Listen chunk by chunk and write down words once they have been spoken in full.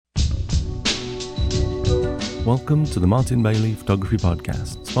Welcome to the Martin Bailey Photography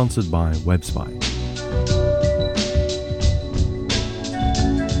Podcast, sponsored by WebSpy.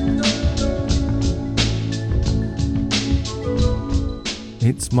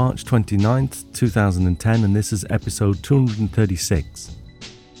 It's March 29th, 2010, and this is episode 236.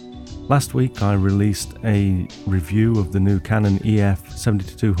 Last week I released a review of the new Canon EF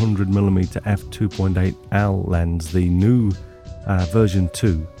 7200mm F2.8L lens, the new version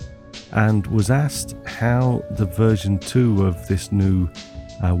 2. And was asked how the version 2 of this new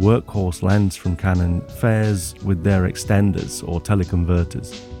workhorse lens from Canon fares with their extenders or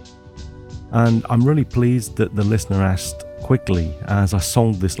teleconverters. And I'm really pleased that the listener asked quickly, as I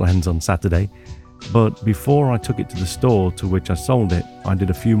sold this lens on Saturday. But before I took it to the store to which I sold it, I did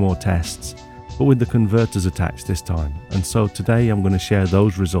a few more tests, but with the converters attached this time. And so today I'm going to share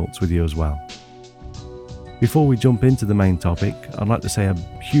those results with you as well. Before we jump into the main topic, I'd like to say a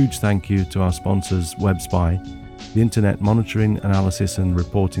huge thank you to our sponsors WebSpy, the internet monitoring, analysis and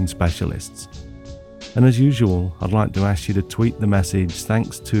reporting specialists. And as usual, I'd like to ask you to tweet the message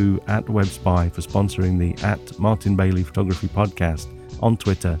thanks to @WebSpy for sponsoring the @Martin Bailey Photography Podcast on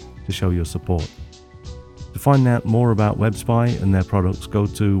Twitter to show your support. To find out more about WebSpy and their products, go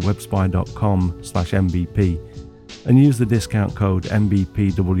to webspy.com/mbp and use the discount code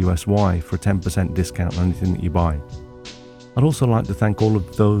MBPWSY for a 10% discount on anything that you buy. I'd also like to thank all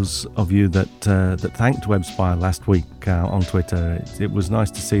of those of you that thanked WebSpy last week on Twitter. It was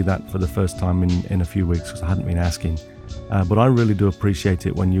nice to see that for the first time in a few weeks because I hadn't been asking. But I really do appreciate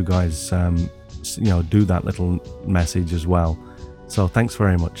it when you guys do that little message as well. So thanks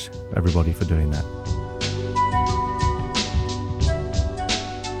very much, everybody, for doing that.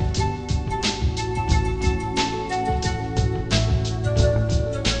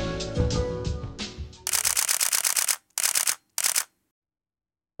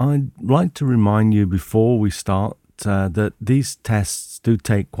 I'd like to remind you before we start that these tests do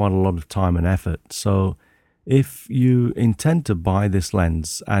take quite a lot of time and effort. So if you intend to buy this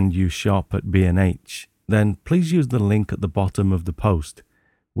lens and you shop at B&H, then please use the link at the bottom of the post,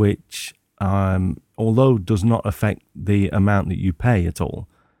 which although does not affect the amount that you pay at all,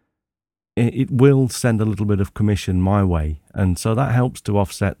 it will send a little bit of commission my way. And so that helps to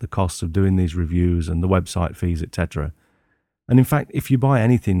offset the costs of doing these reviews and the website fees, etc. And in fact, if you buy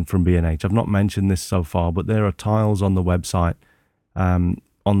anything from B&H, I've not mentioned this so far, but there are tiles on the website, on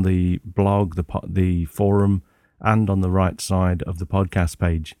the blog, the forum, and on the right side of the podcast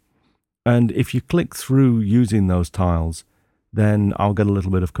page. And if you click through using those tiles, then I'll get a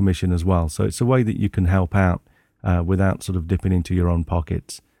little bit of commission as well. So it's a way that you can help out without sort of dipping into your own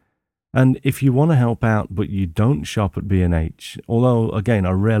pockets. And if you want to help out, but you don't shop at B&H, although, again,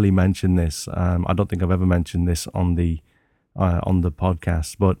 I rarely mention this. I don't think I've ever mentioned this on the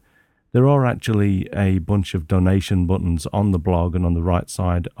podcast, but there are actually a bunch of donation buttons on the blog and on the right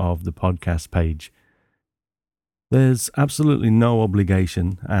side of the podcast page. There's absolutely no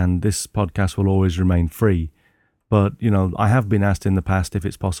obligation, and this podcast will always remain free. But, I have been asked in the past if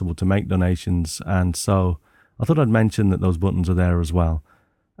it's possible to make donations, and so I thought I'd mention that those buttons are there as well.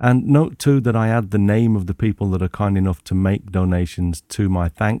 And note too that I add the name of the people that are kind enough to make donations to my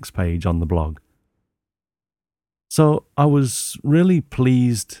thanks page on the blog. So I was really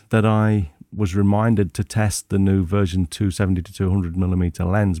pleased that I was reminded to test the new version 2 70-200mm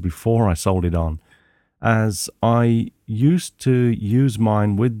lens before I sold it on, as I used to use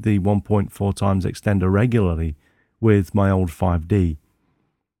mine with the 1.4 times extender regularly with my old 5D.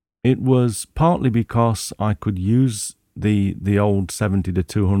 It was partly because I could use the old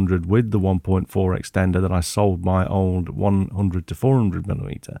 70-200 with the 1.4 extender that I sold my old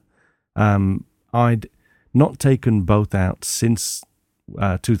 100-400mm. I'd not taken both out since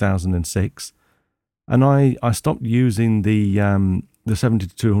 2006, and I stopped using the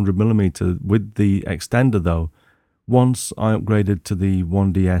 70-200mm with the extender though once I upgraded to the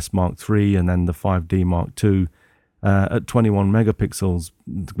 1DS Mark III and then the 5D Mark II at 21 megapixels,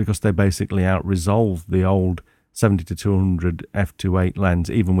 because they basically out-resolve the old 70-200 f2.8 lens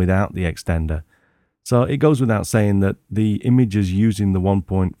even without the extender. So it goes without saying that the images using the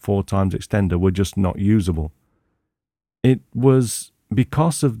 1.4 times extender were just not usable. It was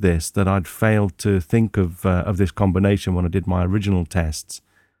because of this that I'd failed to think of this combination when I did my original tests.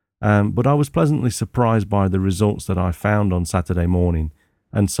 But I was pleasantly surprised by the results that I found on Saturday morning.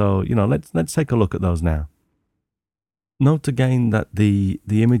 And so, let's take a look at those now. Note again that the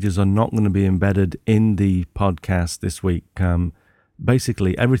images are not going to be embedded in the podcast this week.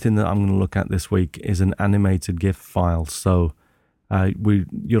 Basically, everything that I'm going to look at this week is an animated GIF file, so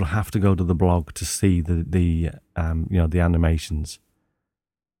you'll have to go to the blog to see the animations.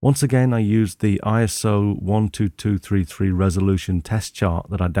 Once again, I used the ISO 12233 resolution test chart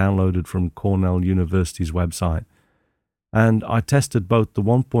that I downloaded from Cornell University's website. And I tested both the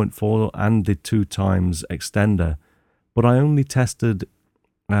 1.4 and the 2 times extender, but I only tested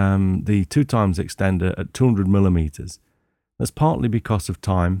the 2 times extender at 200 millimeters. That's partly because of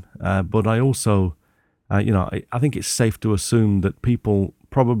time, but I also, I think it's safe to assume that people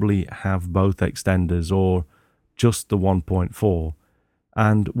probably have both extenders or just the 1.4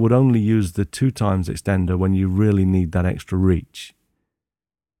 and would only use the 2 times extender when you really need that extra reach.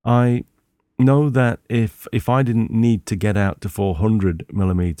 I know that if I didn't need to get out to 400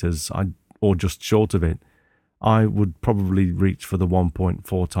 millimeters, or just short of it, I would probably reach for the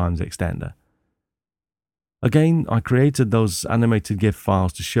 1.4 times extender. Again, I created those animated GIF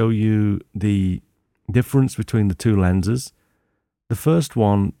files to show you the difference between the two lenses. The first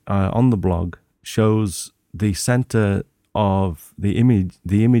one on the blog shows the center of the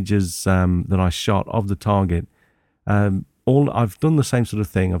images that I shot of the target. I've done the same sort of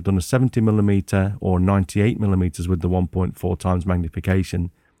thing. I've done a 70 millimeter or 98 millimeters with the 1.4 times magnification,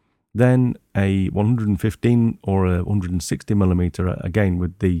 then a 115 or a 160 millimeter again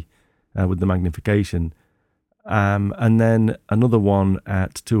with the magnification, and then another one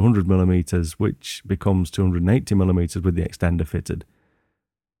at 200 millimeters, which becomes 280 millimeters with the extender fitted.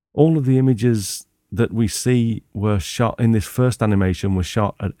 All of the images that we see were shot in this first animation were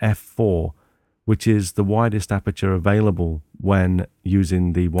shot at f4, which is the widest aperture available when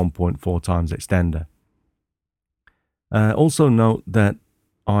using the 1.4 times extender. Also note that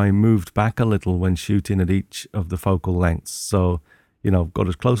I moved back a little when shooting at each of the focal lengths. So, got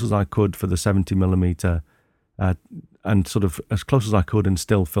as close as I could for the 70 millimeter and sort of as close as I could and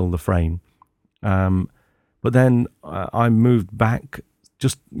still fill the frame. But then I moved back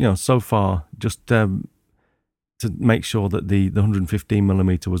just, so far, just to make sure that the 115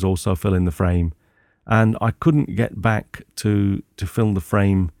 millimeter was also filling the frame. And I couldn't get back to fill the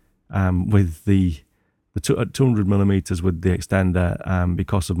frame with the 200 millimeters with the extender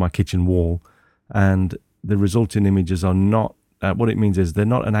because of my kitchen wall. And the resulting images are not, what it means is they're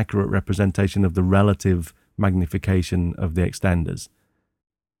not an accurate representation of the relative magnification of the extenders.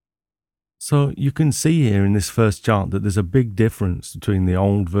 So you can see here in this first chart that there's a big difference between the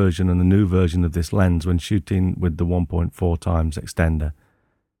old version and the new version of this lens when shooting with the 1.4 times extender.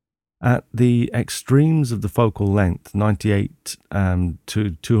 At the extremes of the focal length, 98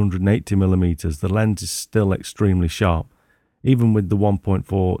 to 280 millimeters, the lens is still extremely sharp, even with the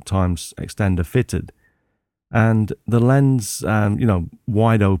 1.4 times extender fitted. And the lens,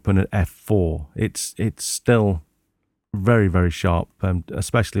 wide open at f4, it's still very, very sharp,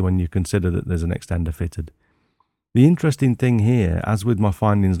 especially when you consider that there's an extender fitted. The interesting thing here, as with my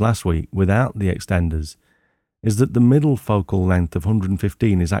findings last week, without the extenders, is that the middle focal length of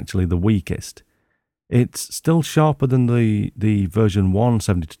 115 is actually the weakest. It's still sharper than the version 1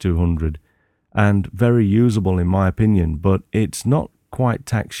 70-200 and very usable in my opinion, but it's not quite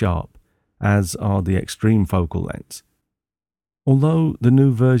tack sharp, as are the extreme focal lengths. Although the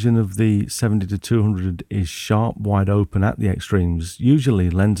new version of the 70-200 is sharp wide open at the extremes,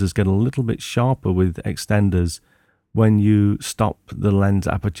 usually lenses get a little bit sharper with extenders when you stop the lens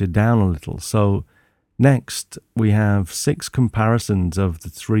aperture down a little. So next, we have 6 comparisons of the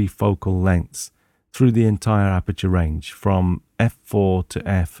 3 focal lengths through the entire aperture range from f4 to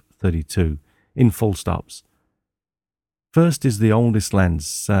f32 in full stops. First is the oldest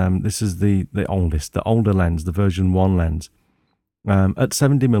lens. This is the older lens, the version 1 lens, at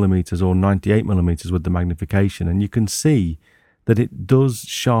 70 millimeters or 98 millimeters with the magnification. And you can see that it does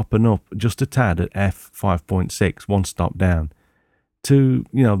sharpen up just a tad at f5.6, one stop down, to,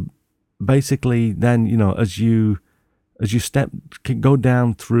 basically then, as you go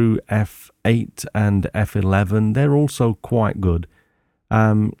down through f8 and f11, they're also quite good.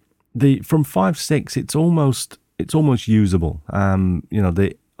 From 5.6, it's almost usable.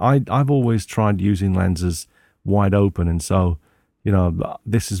 I've always tried using lenses wide open, and so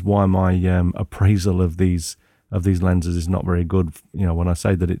this is why my appraisal of these lenses is not very good. When I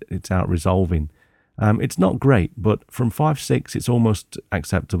say that it's out resolving, it's not great, but from 5.6 it's almost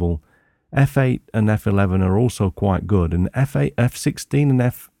acceptable. F8 and F11 are also quite good, and F8, F16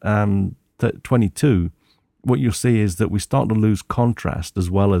 and F22, what you'll see is that we start to lose contrast as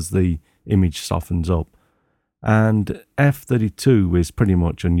well as the image softens up. And F32 is pretty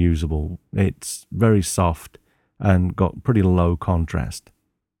much unusable. It's very soft and got pretty low contrast.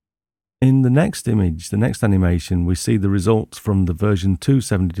 In the next image, the next animation, we see the results from the version 2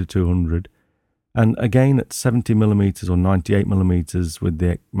 70-200, and again at 70 millimeters or 98 millimeters with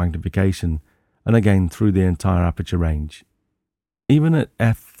the magnification, and again through the entire aperture range. Even at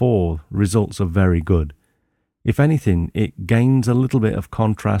f4, results are very good. If anything, it gains a little bit of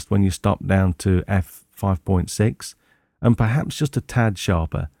contrast when you stop down to f5.6 and perhaps just a tad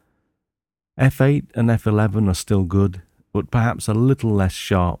sharper. f8 and f11 are still good, but perhaps a little less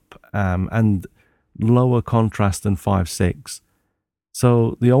sharp and lower contrast than 5.6.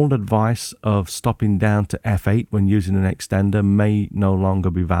 So the old advice of stopping down to f8 when using an extender may no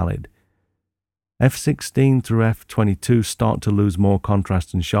longer be valid. f16 through f22 start to lose more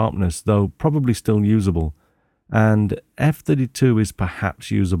contrast and sharpness, though probably still usable, and f32 is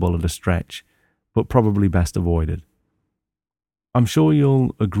perhaps usable at a stretch, but probably best avoided. I'm sure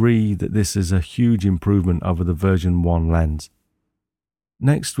you'll agree that this is a huge improvement over the version 1 lens.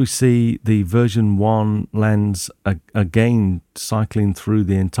 Next, we see the version 1 lens again cycling through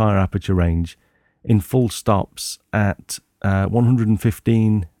the entire aperture range in full stops at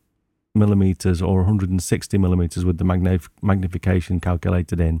 115 millimeters or 160 millimeters with the magnification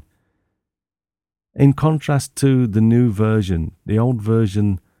calculated in. In contrast to the new version, the old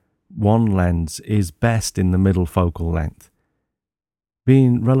version 1 lens is best in the middle focal length,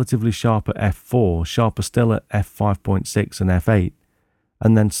 being relatively sharp at f4, sharper still at f5.6 and f8,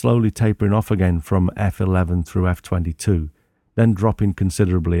 and then slowly tapering off again from f11 through f22, then dropping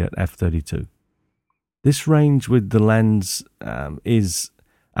considerably at f32. This range with the lens is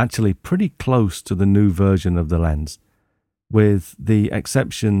actually pretty close to the new version of the lens, with the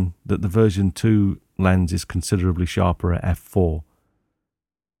exception that the version 2 lens is considerably sharper at f4.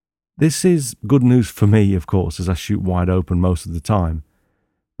 This is good news for me, of course, as I shoot wide open most of the time,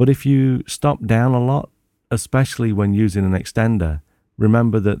 but if you stop down a lot, especially when using an extender,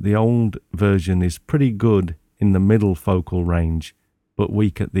 remember that the old version is pretty good in the middle focal range, but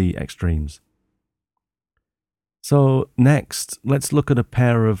weak at the extremes. So next, let's look at a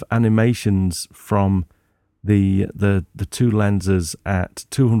pair of animations from the two lenses at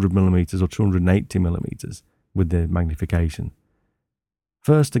 200 millimeters or 280 millimeters with the magnification.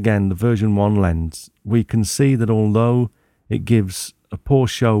 First, again, the version 1 lens, we can see that although it gives a poor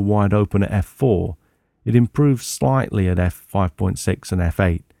show wide open at f4, it improves slightly at f5.6 and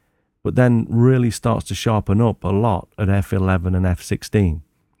f8, but then really starts to sharpen up a lot at f11 and f16,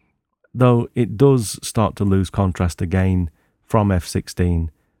 though it does start to lose contrast again from f16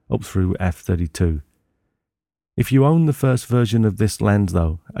 up through f32. If you own the first version of this lens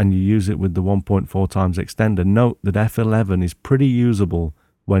though, and you use it with the 1.4 times extender, note that f11 is pretty usable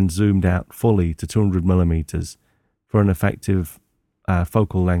when zoomed out fully to 200 millimeters for an effective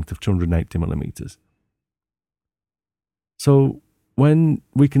focal length of 280 millimeters. So when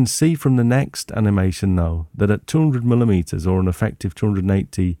we can see from the next animation though, that at 200 millimeters or an effective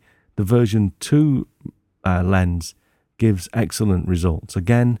 280, the version 2 lens gives excellent results.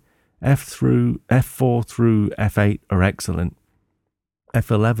 Again, f4 through f8 are excellent.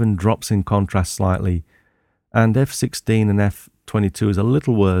 f11 drops in contrast slightly, and f16 and f22 is a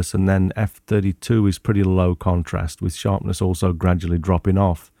little worse, and then f32 is pretty low contrast, with sharpness also gradually dropping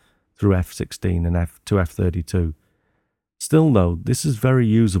off through f16 and to f32. Still though, this is very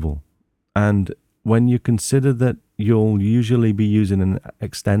usable, and when you consider that you'll usually be using an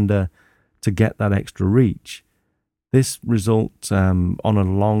extender to get that extra reach, this result on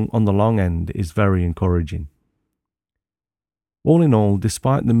the long end is very encouraging. All in all,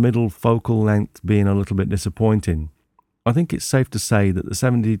 despite the middle focal length being a little bit disappointing, I think it's safe to say that the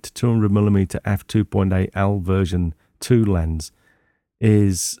 70 to 200 millimeter F2.8L version 2 lens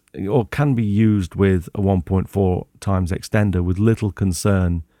is or can be used with a 1.4 times extender with little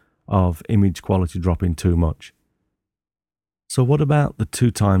concern of image quality dropping too much. So what about the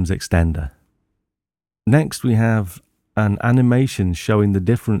 2 times extender? Next we have an animation showing the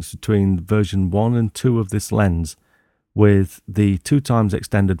difference between version 1 and 2 of this lens, with the 2 times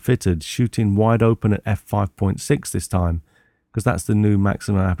extended fitted shooting wide open at f5.6 this time, because that's the new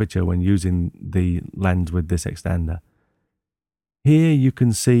maximum aperture when using the lens with this extender. Here you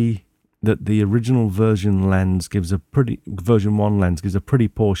can see that the original version 1 lens gives a pretty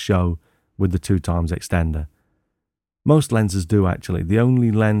poor show with the 2 times extender. Most lenses do actually. The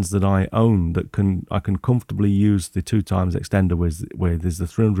only lens that I own that I can comfortably use the 2 times extender with is the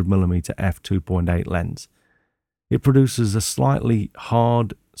 300mm f2.8 lens. It produces a slightly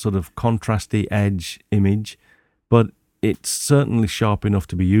hard, sort of contrasty edge image, but it's certainly sharp enough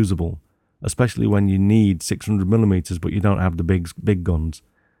to be usable, especially when you need 600mm but you don't have the big guns.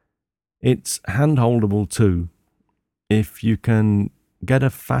 It's hand-holdable too. If you can get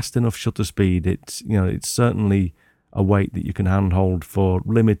a fast enough shutter speed, it's certainly a weight that you can handhold for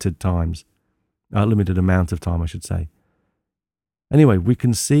limited amount of time, I should say. Anyway, we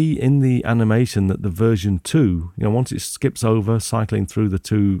can see in the animation that the version 2, once it skips over cycling through the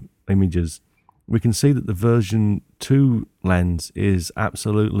two images, we can see that the version 2 lens is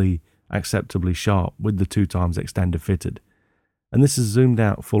absolutely acceptably sharp with the 2x extender fitted. And this is zoomed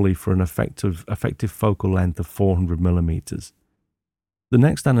out fully for an effective focal length of 400mm. The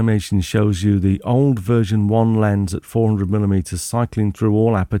next animation shows you the old version 1 lens at 400mm cycling through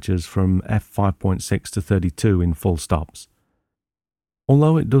all apertures from f5.6 to 32 in full stops.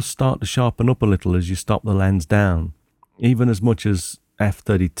 Although it does start to sharpen up a little as you stop the lens down, even as much as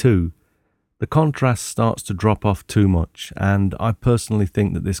f32, the contrast starts to drop off too much, and I personally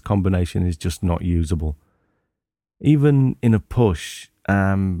think that this combination is just not usable. Even in a push,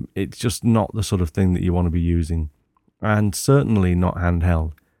 it's just not the sort of thing that you want to be using, and certainly not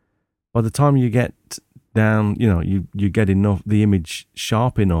handheld. By the time you get down, you get the image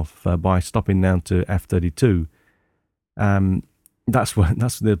sharp enough by stopping down to f32. That's where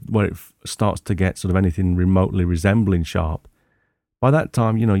it starts to get sort of anything remotely resembling sharp. By that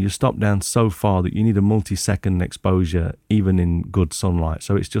time, you stop down so far that you need a multi-second exposure, even in good sunlight,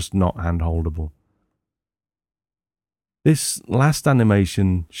 so it's just not hand-holdable. This last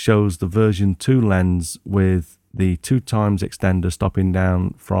animation shows the version 2 lens with the 2x extender stopping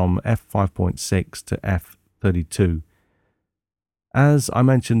down from f5.6 to f32. As I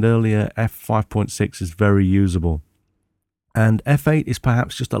mentioned earlier, f5.6 is very usable, and f8 is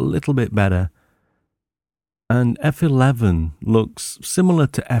perhaps just a little bit better, and f11 looks similar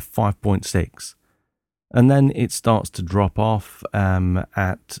to f5.6, and then it starts to drop off from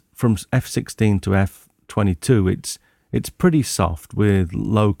f16 to f22. It's pretty soft with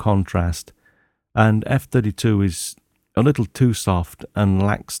low contrast, and f32 is a little too soft and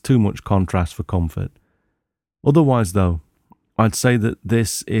lacks too much contrast for comfort. Otherwise though, I'd say that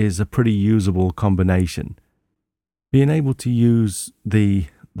this is a pretty usable combination. Being able to use the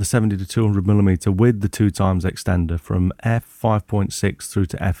 70 to 200mm with the 2x extender from f5.6 through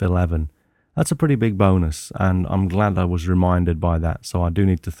to f11, that's a pretty big bonus, and I'm glad I was reminded by that, so I do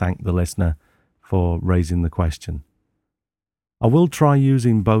need to thank the listener for raising the question. I will try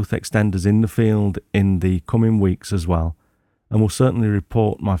using both extenders in the field in the coming weeks as well, and will certainly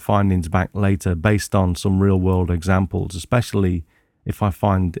report my findings back later based on some real-world examples, especially if I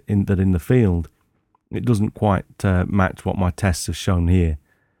find that in the field it doesn't quite match what my tests have shown here.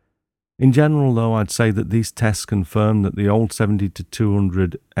 In general, though, I'd say that these tests confirm that the old 70 to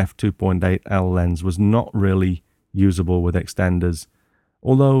 200 F2.8L lens was not really usable with extenders,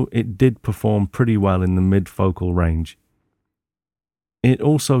 although it did perform pretty well in the mid-focal range. It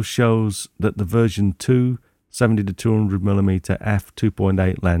also shows that the version 2 70 to 200mm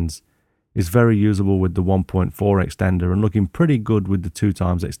f2.8 lens is very usable with the 1.4 extender and looking pretty good with the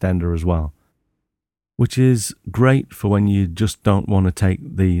 2x extender as well, which is great for when you just don't want to take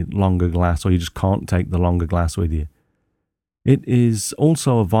the longer glass, or you just can't take the longer glass with you. It is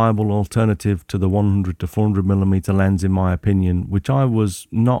also a viable alternative to the 100 to 400mm lens in my opinion, which I was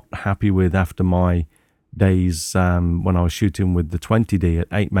not happy with after my days when I was shooting with the 20D at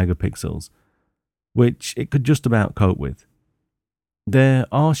 8 megapixels, which it could just about cope with. There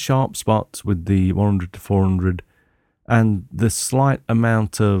are sharp spots with the 100 to 400, and the slight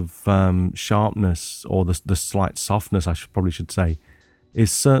amount of sharpness, or the slight softness I probably should say,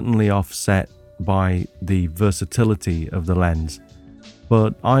 is certainly offset by the versatility of the lens.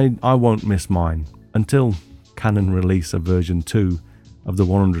 But I won't miss mine until Canon release a version 2 of the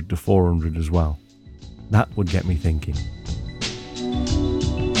 100 to 400 as well. That would get me thinking.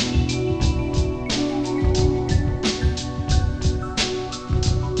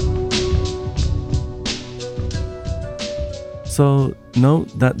 So note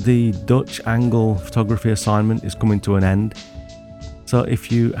that the Dutch angle photography assignment is coming to an end. So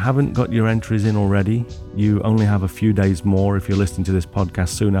if you haven't got your entries in already, you only have a few days more if you're listening to this podcast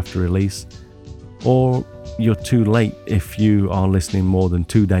soon after release, or you're too late if you are listening more than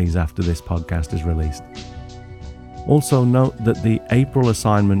 2 days after this podcast is released. Also note that the April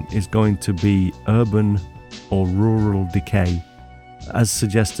assignment is going to be urban or rural decay, as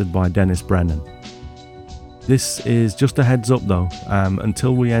suggested by Dennis Brennan. This is just a heads up though,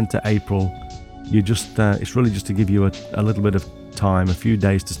 until we enter April, it's really just to give you a little bit of time, a few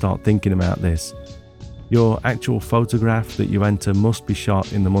days to start thinking about this. Your actual photograph that you enter must be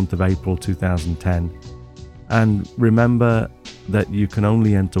shot in the month of April 2010. And remember that you can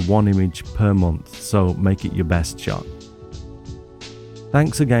only enter one image per month, so make it your best shot.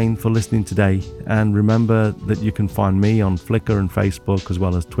 Thanks again for listening today, and remember that you can find me on Flickr and Facebook as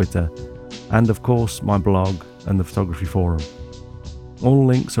well as Twitter, and of course my blog and the photography forum. All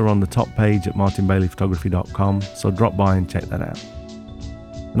links are on the top page at martinbaileyphotography.com, so drop by and check that out.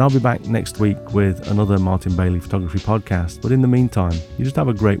 And I'll be back next week with another Martin Bailey Photography podcast. But in the meantime, you just have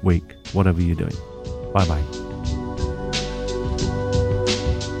a great week, whatever you're doing. Bye-bye.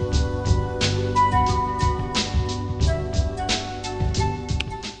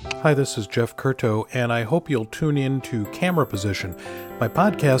 Hi, this is Jeff Curto, and I hope you'll tune in to Camera Position, my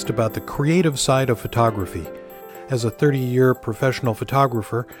podcast about the creative side of photography. As a 30-year professional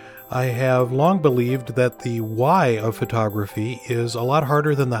photographer, I have long believed that the why of photography is a lot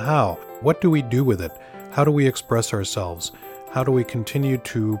harder than the how. What do we do with it? How do we express ourselves? How do we continue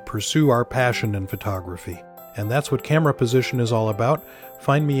to pursue our passion in photography? And that's what Camera Position is all about.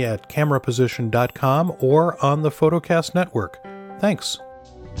 Find me at cameraposition.com or on the Photocast Network. Thanks.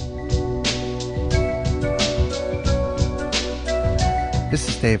 This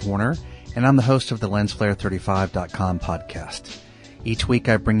is Dave Warner, and I'm the host of the LensFlare35.com podcast. Each week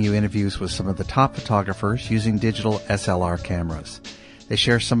I bring you interviews with some of the top photographers using digital SLR cameras. They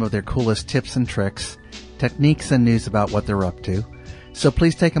share some of their coolest tips and tricks, techniques and news about what they're up to. So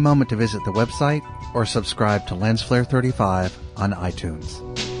please take a moment to visit the website or subscribe to LensFlare35 on iTunes.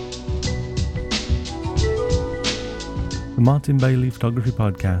 The Martin Bailey Photography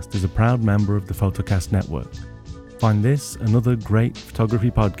Podcast is a proud member of the Photocast Network. Find this and other great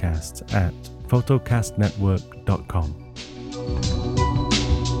photography podcasts at photocastnetwork.com.